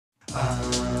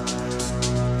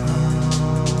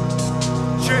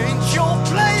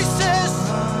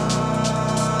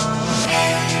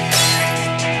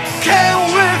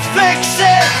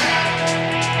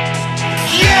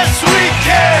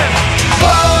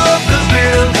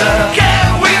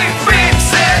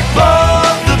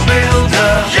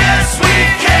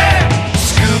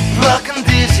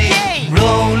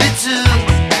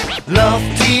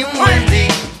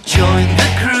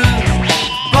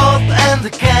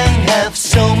have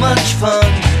so much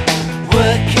fun.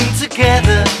 Working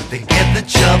together, they get the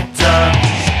job done.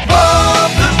 Bob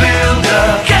the Builder,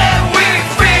 can we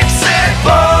fix it?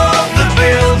 Bob the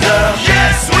Builder,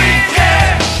 yes we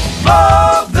can.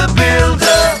 Bob the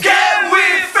Builder, can we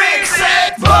fix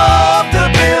it? Bob the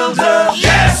Builder,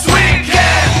 yes we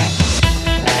can.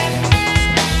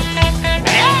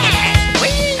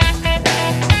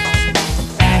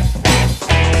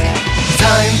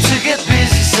 Time to get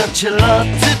busy, such a lot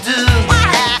to do.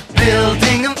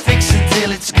 Building and fixing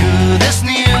till it's good as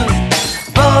new.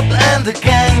 Bob and the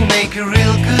gang make a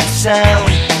real good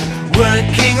sound.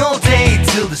 Working all day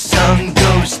till the sun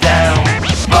goes down.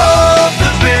 Bob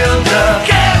the Builder,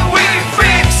 can we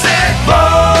fix it?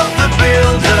 Bob the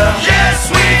Builder, yes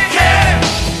we can.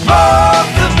 Bob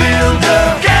the Builder,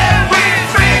 can we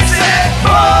fix it?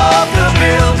 Bob the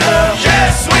Builder,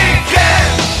 yes we can.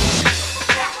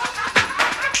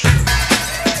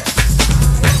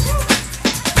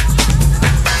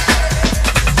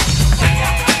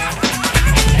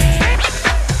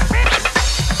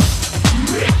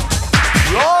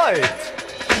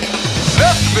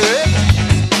 Left bit,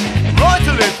 right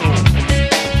a little.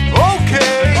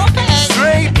 Okay,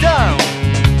 straight down.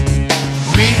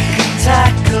 We can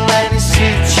tackle any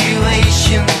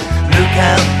situation. Look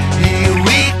out, here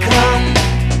we come.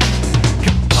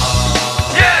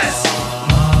 Yes,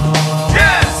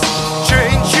 yes.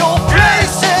 Change your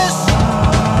places.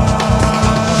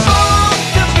 Bob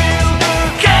the Builder,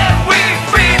 Can we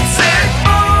fix it?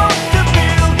 Bob the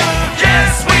Builder,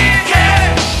 Yes we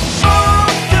can.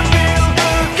 Bob the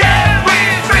Builder, Can we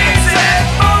fix it?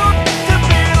 Bob the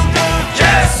Builder.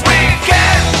 Yes we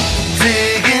can.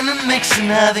 Digging and mixing,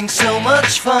 having so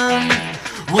much fun.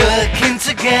 Working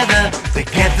together, they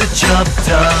get the job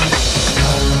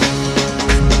done.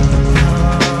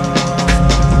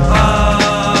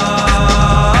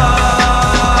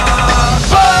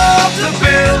 Bob the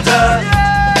Builder,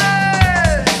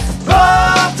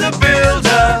 Bob the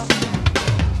Builder,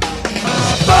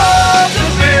 Bob the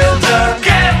Builder,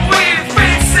 can we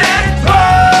fix it?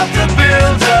 Bob the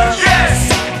Builder, yes,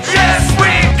 yes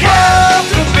we can. Bob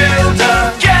the Builder,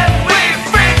 can we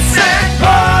fix it?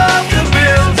 Bob the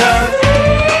Builder,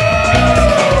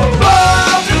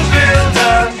 Bob the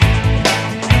Builder,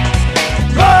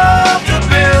 Bob the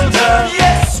Builder,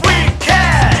 yes we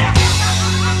can.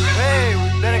 Hey, we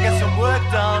better get some work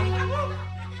done.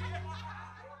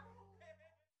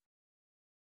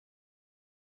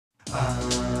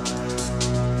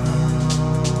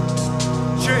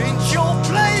 Change your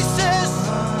places.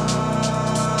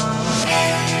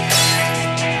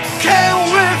 Can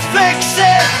we fix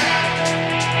it?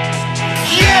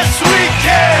 Yes we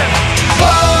can.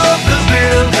 Bob the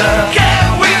Builder, can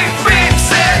we fix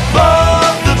it?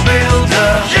 Bob the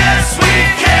Builder, yes we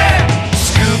can.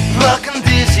 Scoop, Rock and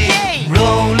Dizzy,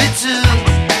 roll it too.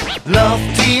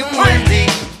 Lofty and Wendy,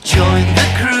 join the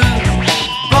crew.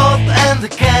 Bob and the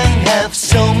gang have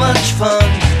so much fun.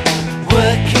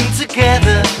 Working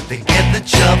together, they get the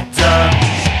job done.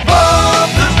 Bob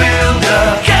the Builder,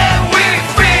 can we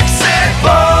fix it?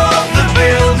 Bob the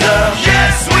Builder,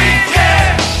 yes we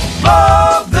can.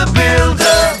 Bob the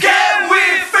Builder, can we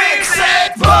fix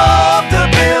it? Bob the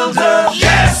Builder,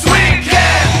 yes we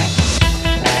can.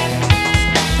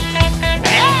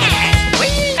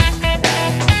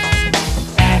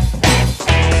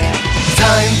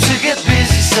 Time to get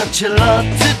busy, such a lot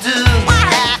to do.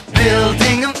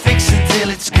 Building and fixing till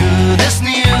it's good as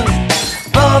new.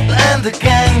 Bob and the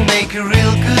gang make a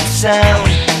real good sound.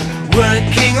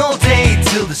 Working all day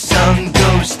till the sun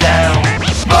goes down.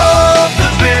 Bob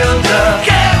the Builder,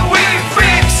 can we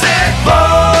fix it?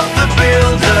 Bob the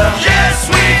Builder, yes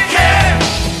we can.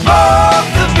 Bob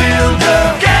the Builder,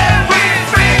 can we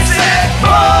fix it?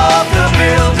 Bob the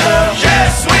Builder,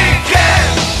 yes we can.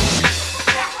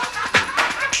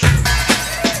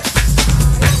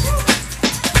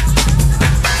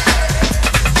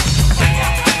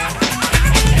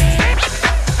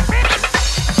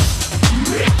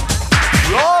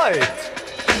 Right.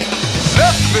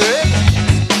 Left bit,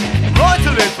 right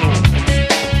a little.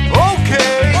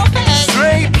 Okay,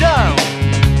 straight down.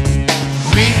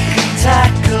 We can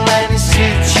tackle any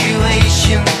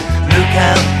situation. Look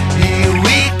out, here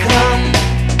we come.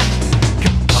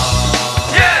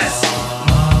 Yes,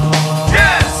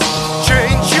 yes.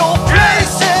 Change your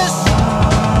places.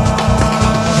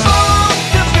 Bob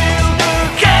the Builder,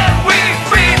 Can we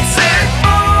fix it?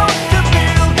 Bob the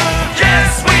Builder,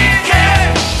 Yes we can.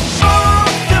 Bob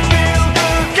the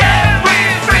Builder, Can we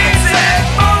fix it?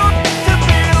 Bob the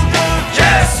Builder.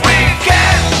 Yes we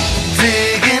can.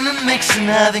 Digging and mixing,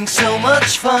 having so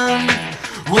much fun.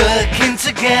 Working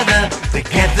together, they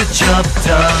get the job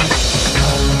done.